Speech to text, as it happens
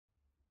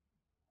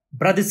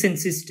Brothers and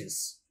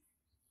sisters,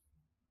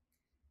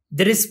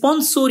 the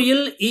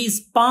responsorial is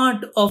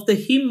part of the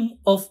hymn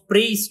of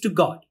praise to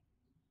God.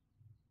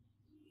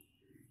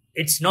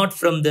 It's not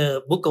from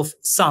the book of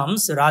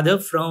Psalms, rather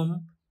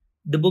from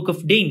the book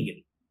of Daniel.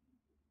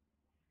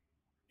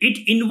 It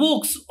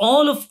invokes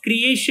all of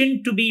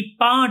creation to be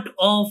part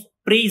of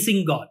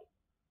praising God.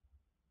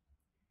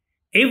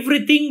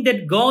 Everything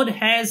that God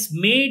has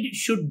made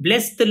should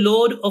bless the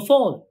Lord of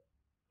all.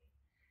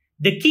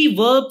 The key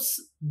verbs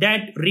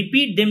that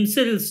repeat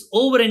themselves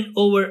over and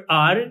over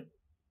are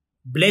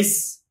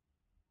bless,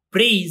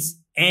 praise,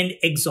 and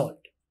exalt.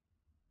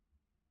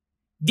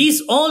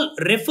 These all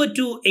refer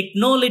to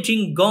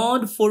acknowledging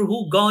God for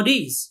who God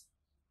is,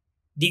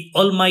 the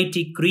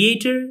Almighty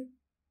Creator,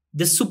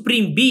 the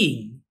Supreme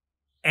Being,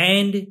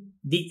 and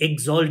the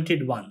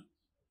Exalted One.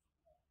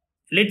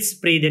 Let's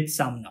pray that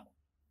psalm now.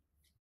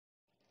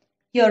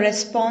 Your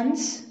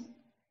response: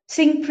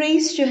 sing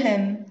praise to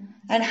Him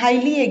and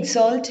highly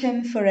exalt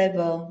Him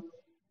forever.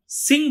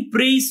 Sing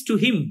praise to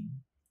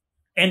Him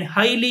and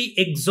highly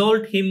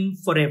exalt Him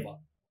forever.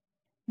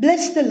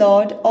 Bless the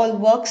Lord, all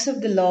works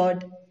of the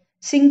Lord.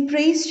 Sing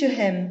praise to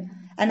Him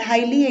and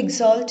highly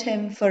exalt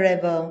Him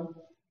forever.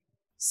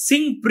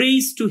 Sing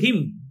praise to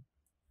Him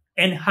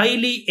and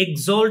highly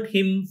exalt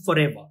Him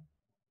forever.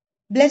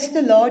 Bless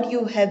the Lord,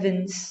 you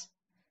heavens.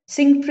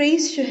 Sing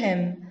praise to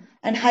Him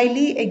and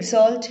highly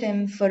exalt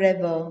Him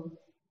forever.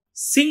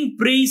 Sing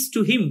praise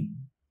to Him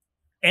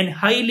and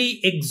highly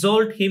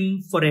exalt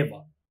Him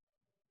forever.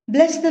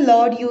 Bless the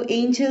Lord, you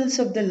angels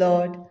of the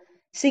Lord.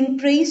 Sing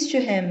praise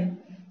to Him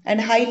and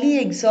highly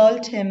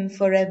exalt Him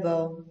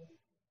forever.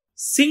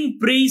 Sing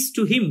praise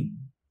to Him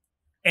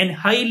and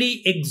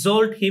highly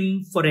exalt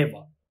Him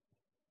forever.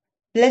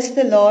 Bless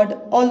the Lord,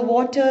 all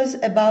waters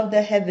above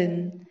the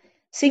heaven.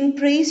 Sing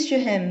praise to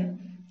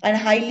Him and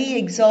highly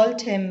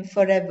exalt Him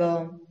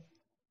forever.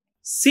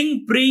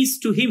 Sing praise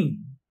to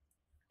Him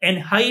and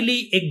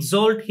highly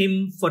exalt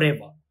Him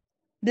forever.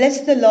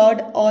 Bless the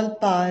Lord, all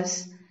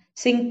powers.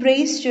 Sing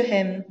praise to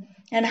Him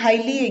and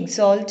highly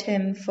exalt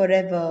Him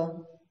forever.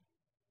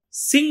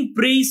 Sing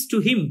praise to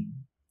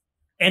Him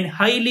and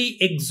highly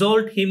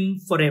exalt Him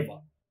forever.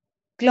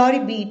 Glory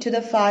be to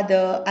the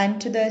Father,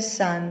 and to the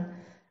Son,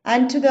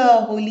 and to the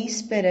Holy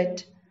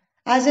Spirit,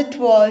 as it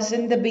was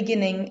in the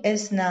beginning,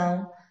 is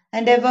now,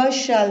 and ever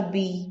shall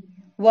be,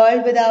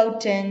 world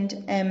without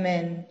end.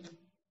 Amen.